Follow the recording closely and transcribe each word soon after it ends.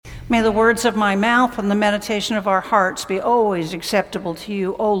May the words of my mouth and the meditation of our hearts be always acceptable to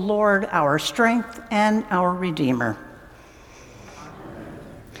you, O Lord, our strength and our Redeemer.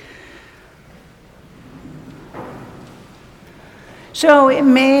 So it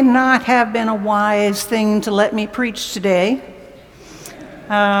may not have been a wise thing to let me preach today.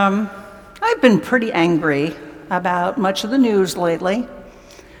 I've been pretty angry about much of the news lately,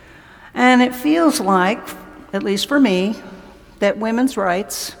 and it feels like, at least for me, that women's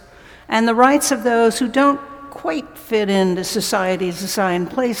rights and the rights of those who don't quite fit into society's assigned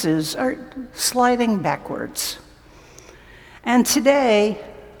places are sliding backwards. And today,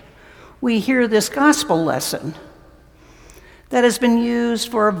 we hear this gospel lesson that has been used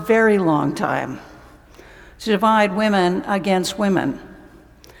for a very long time to divide women against women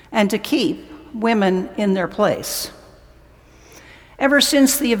and to keep women in their place. Ever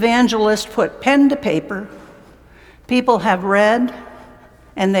since the evangelist put pen to paper, people have read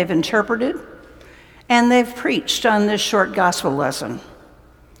and they've interpreted and they've preached on this short gospel lesson.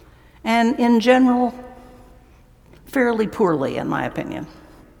 And in general, fairly poorly, in my opinion.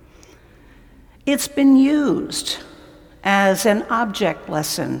 It's been used as an object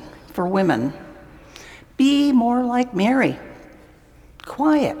lesson for women. Be more like Mary.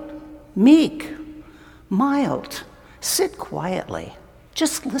 Quiet, meek, mild. Sit quietly.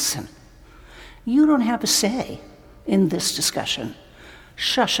 Just listen. You don't have a say in this discussion.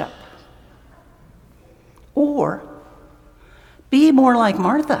 Shush up. Or be more like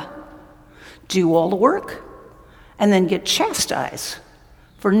Martha. Do all the work and then get chastised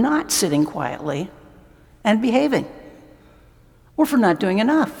for not sitting quietly and behaving, or for not doing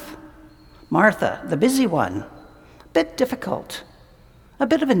enough. Martha, the busy one, a bit difficult, a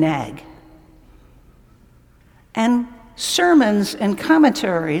bit of a nag. And sermons and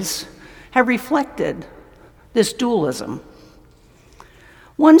commentaries have reflected this dualism.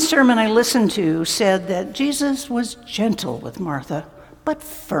 One sermon I listened to said that Jesus was gentle with Martha, but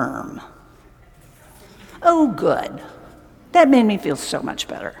firm. Oh, good. That made me feel so much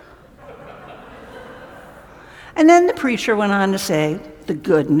better. And then the preacher went on to say the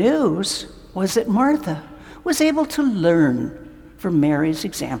good news was that Martha was able to learn from Mary's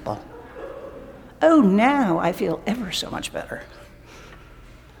example. Oh, now I feel ever so much better.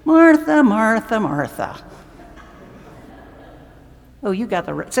 Martha, Martha, Martha. Oh,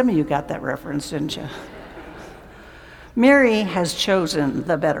 some of you got that reference, didn't you? Mary has chosen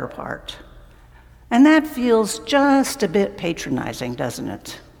the better part. And that feels just a bit patronizing, doesn't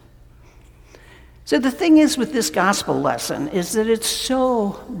it? So the thing is with this gospel lesson is that it's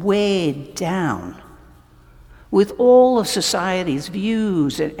so weighed down with all of society's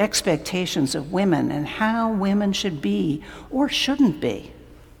views and expectations of women and how women should be or shouldn't be.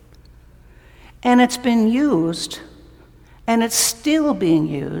 And it's been used, and it's still being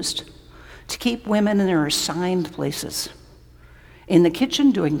used, to keep women in their assigned places, in the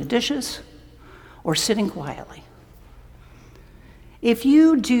kitchen doing the dishes or sitting quietly. If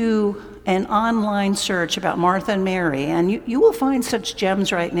you do an online search about Martha and Mary, and you will find such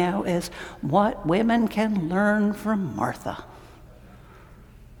gems right now as what women can learn from Martha.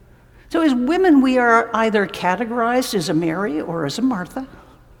 So as women, we are either categorized as a Mary or as a Martha,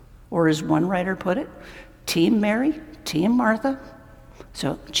 or as one writer put it, Team Mary, Team Martha.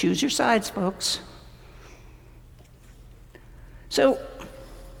 So choose your sides, folks. So,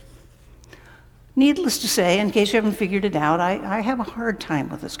 needless to say, in case you haven't figured it out, I have a hard time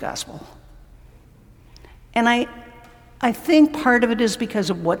with this gospel. And I think part of it is because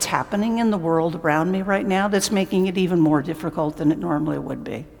of what's happening in the world around me right now that's making it even more difficult than it normally would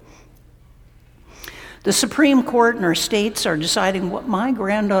be. The Supreme Court and our states are deciding what my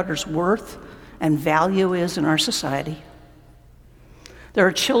granddaughter's worth and value is in our society. There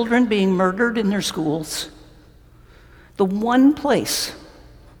are children being murdered in their schools. The one place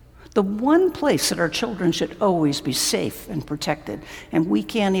that our children should always be safe and protected, and we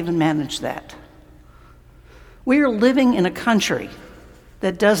can't even manage that. We are living in a country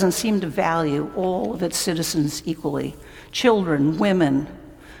that doesn't seem to value all of its citizens equally. Children, women,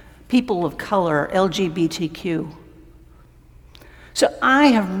 people of color, LGBTQ. So I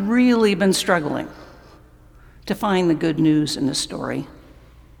have really been struggling to find the good news in this story.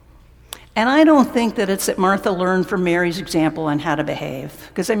 And I don't think that it's that Martha learned from Mary's example on how to behave.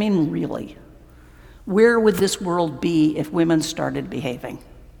 Because, I mean, really, where would this world be if women started behaving?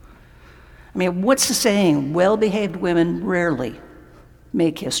 I mean, what's the saying? Well-behaved women rarely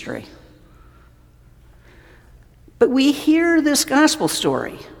make history. But we hear this gospel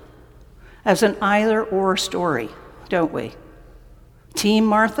story as an either-or story, don't we? Team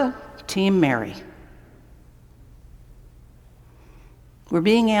Martha, Team Mary. We're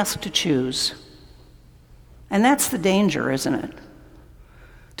being asked to choose. And that's the danger, isn't it?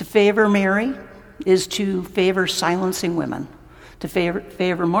 To favor Mary is to favor silencing women. To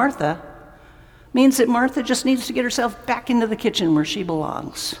favor Martha means that Martha just needs to get herself back into the kitchen where she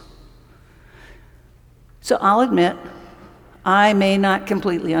belongs. So I'll admit, I may not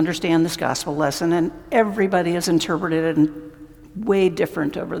completely understand this gospel lesson, and everybody has interpreted it way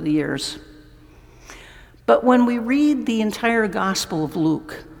different over the years. But when we read the entire Gospel of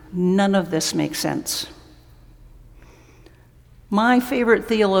Luke, none of this makes sense. My favorite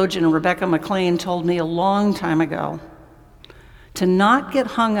theologian, Rebecca McLean, told me a long time ago to not get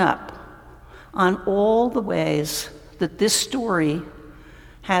hung up on all the ways that this story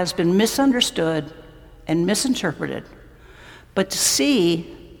has been misunderstood and misinterpreted, but to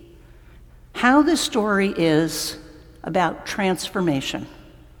see how this story is about transformation.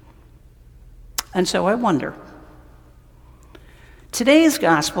 And so I wonder, today's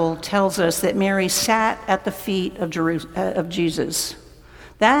gospel tells us that Mary sat at the feet of Jesus.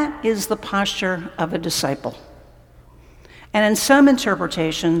 That is the posture of a disciple. And in some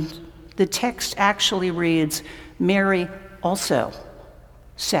interpretations, the text actually reads, Mary also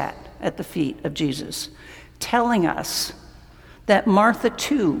sat at the feet of Jesus, telling us that Martha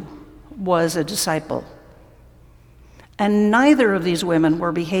too was a disciple. And neither of these women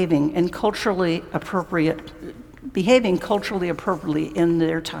were behaving culturally appropriately in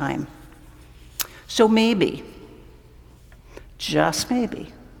their time. So maybe, just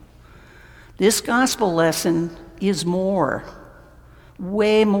maybe, this gospel lesson is more,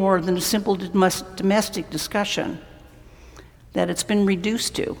 way more than a simple domestic discussion that it's been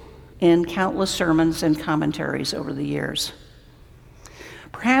reduced to in countless sermons and commentaries over the years.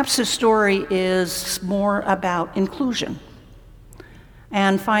 Perhaps the story is more about inclusion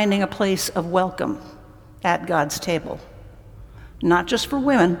and finding a place of welcome at God's table, not just for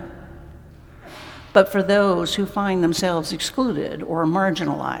women, but for those who find themselves excluded or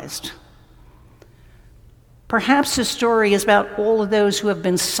marginalized. Perhaps the story is about all of those who have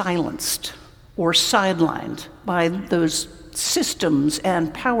been silenced or sidelined by those systems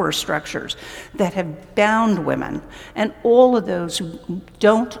and power structures that have bound women, and all of those who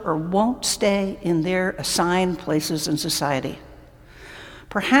don't or won't stay in their assigned places in society.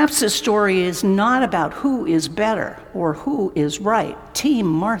 Perhaps the story is not about who is better or who is right, Team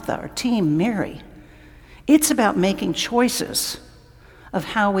Martha or Team Mary. It's about making choices of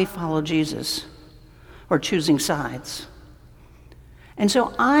how we follow Jesus or choosing sides. And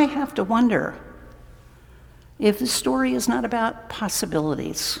so I have to wonder if the story is not about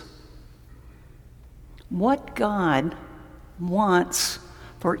possibilities. What God wants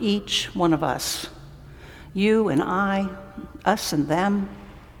for each one of us, you and I, us and them.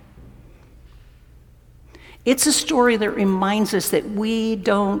 It's a story that reminds us that we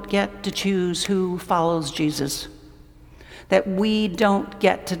don't get to choose who follows Jesus, that we don't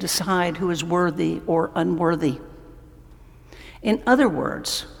get to decide who is worthy or unworthy. In other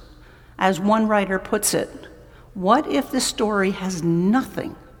words, as one writer puts it, what if the story has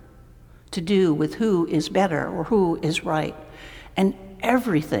nothing to do with who is better or who is right, and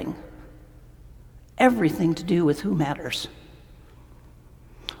everything to do with who matters?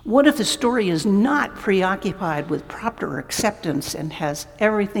 What if the story is not preoccupied with proper acceptance and has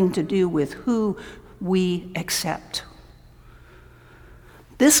everything to do with who we accept?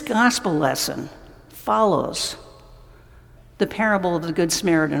 This gospel lesson follows the parable of the Good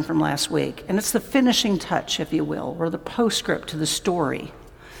Samaritan from last week, and it's the finishing touch, if you will, or the postscript to the story,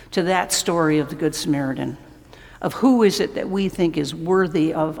 to that story of the Good Samaritan, of who is it that we think is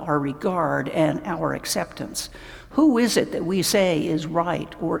worthy of our regard and our acceptance. Who is it that we say is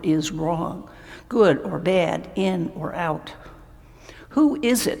right or is wrong, good or bad, in or out? Who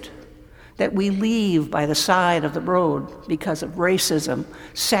is it that we leave by the side of the road because of racism,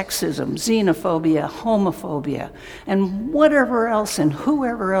 sexism, xenophobia, homophobia, and whatever else and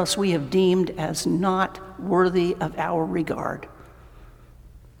whoever else we have deemed as not worthy of our regard?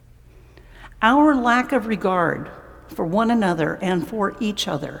 Our lack of regard for one another and for each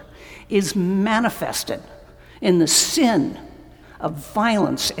other is manifested in the sin of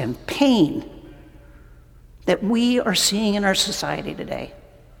violence and pain that we are seeing in our society today.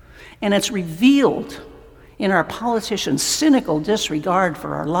 And it's revealed in our politicians' cynical disregard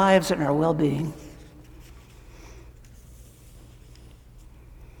for our lives and our well-being.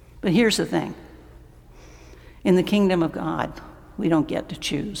 But here's the thing. In the kingdom of God, we don't get to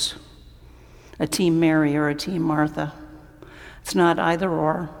choose a Team Mary or a Team Martha. It's not either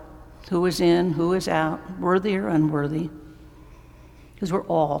or, who is in, who is out, worthy or unworthy, because we're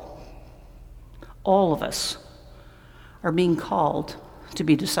all of us are being called to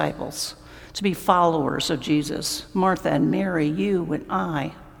be disciples, to be followers of Jesus. Martha and Mary, you and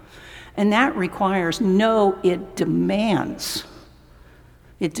I. And that requires, it demands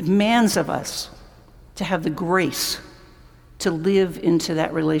of us to have the grace to live into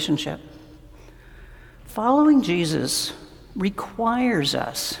that relationship. Following Jesus requires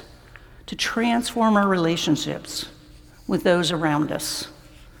us to transform our relationships with those around us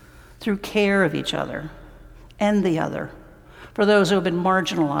through care of each other and the other, for those who have been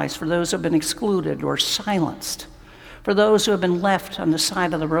marginalized, for those who have been excluded or silenced, for those who have been left on the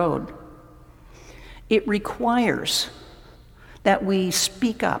side of the road. It requires that we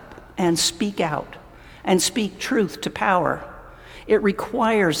speak up and speak out and speak truth to power. It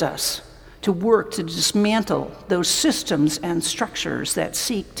requires us to work to dismantle those systems and structures that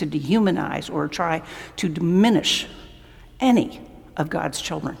seek to dehumanize or try to diminish any of God's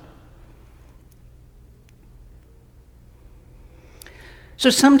children. So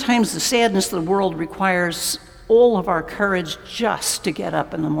sometimes the sadness of the world requires all of our courage just to get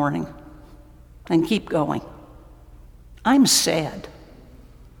up in the morning and keep going. I'm sad,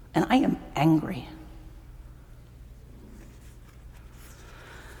 and I am angry.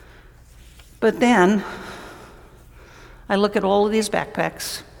 But then I look at all of these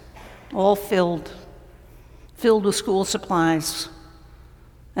backpacks, all filled with school supplies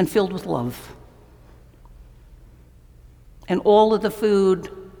and filled with love. And all of the food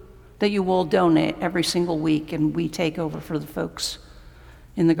that you all donate every single week and we take over for the folks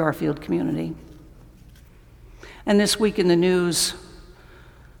in the Garfield community. And this week in the news,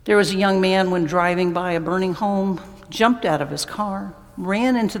 there was a young man when driving by a burning home, jumped out of his car,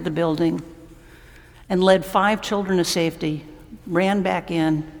 ran into the building, and led 5 children to safety, ran back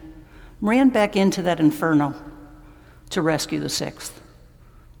into that inferno to rescue the 6th.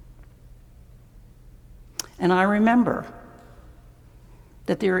 And I remember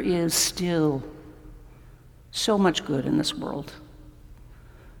that there is still so much good in this world,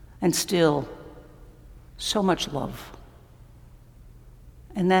 and still so much love.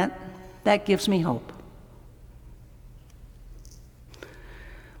 And that gives me hope.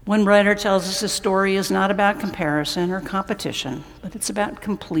 One writer tells us this story is not about comparison or competition, but it's about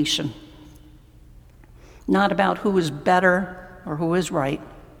completion. Not about who is better or who is right,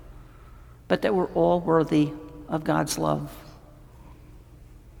 but that we're all worthy of God's love.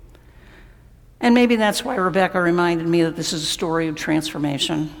 And maybe that's why Rebecca reminded me that this is a story of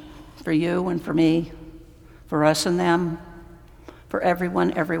transformation for you and for me, for us and them, for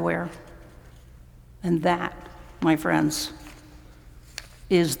everyone everywhere. And that, my friends,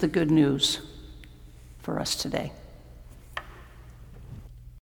 is the good news for us today.